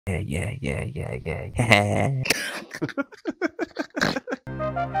Yeah.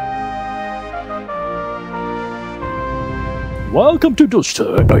 Welcome to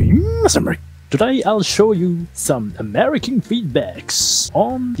Doshita. I'm Samurai. Today I'll show you some American feedbacks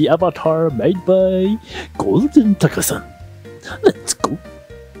on the avatar made by Golden Takasan. Let's go.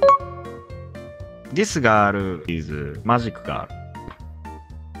 This girl is magic girl.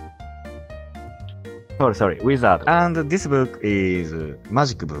 Sorry, wizard. And this book is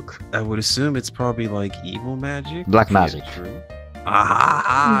magic book. I would assume it's probably like evil magic. Black magic. True.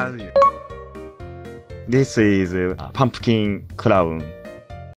 Ah. This is pumpkin clown.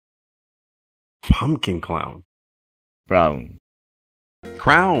 Pumpkin clown. Brown.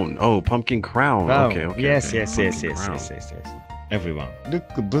 Crown. Oh, pumpkin crown. Brown. Okay. Yes. Pumpkin crown. Everyone. Look,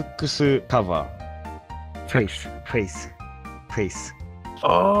 books cover. Face.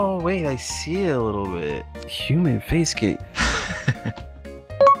 Oh, wait, I see it a little bit. Human face cake.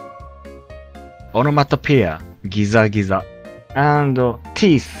 Onomatopoeia. Giza. And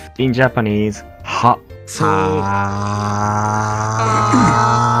teeth in Japanese. Ha.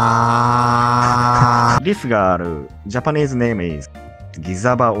 This girl, Japanese name is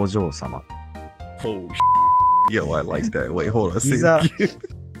Gizaba Ojo-sama. Oh, yo, I like that. Wait, hold on. Giza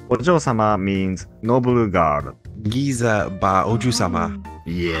Ojo-sama means noble girl. Giza ba Oju-sama.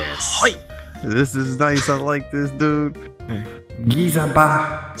 Yes. Hi. This is nice. I like this, dude. Giza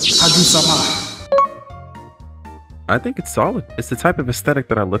ba Oju-sama. I think it's solid. It's the type of aesthetic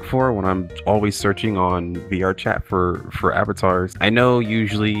that I look for when I'm always searching on VRCHAT for avatars. I know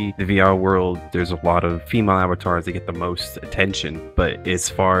usually the VR world, there's a lot of female avatars that get the most attention, but as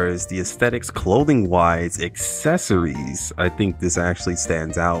far as the aesthetics, clothing-wise, accessories, I think this actually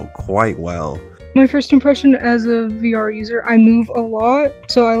stands out quite well. My first impression as a VR user, I move a lot,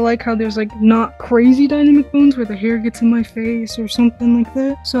 so I like how there's like not crazy dynamic moves where the hair gets in my face or something like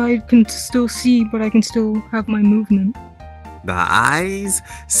that. So I can still see, but I can still have my movement. The eyes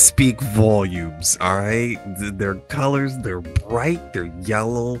speak volumes, alright? Their colors, they're bright, they're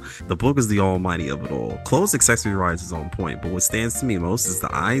yellow. The book is the almighty of it all. Clothes accessory-wise is on point, but what stands to me most is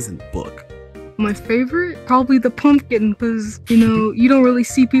the eyes and the book. My favorite? Probably the pumpkin, because, you know, you don't really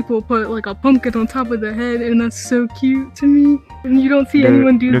see people put like a pumpkin on top of the head, and that's so cute to me. And you don't see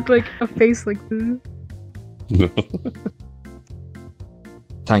anyone do like a face like this.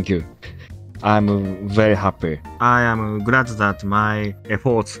 Thank you. I'm very happy. I am glad that my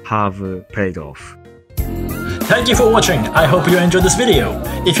efforts have paid off. Thank you for watching. I hope you enjoyed this video.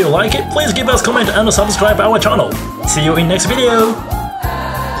 If you like it, please give us a comment and subscribe our channel. See you in next video.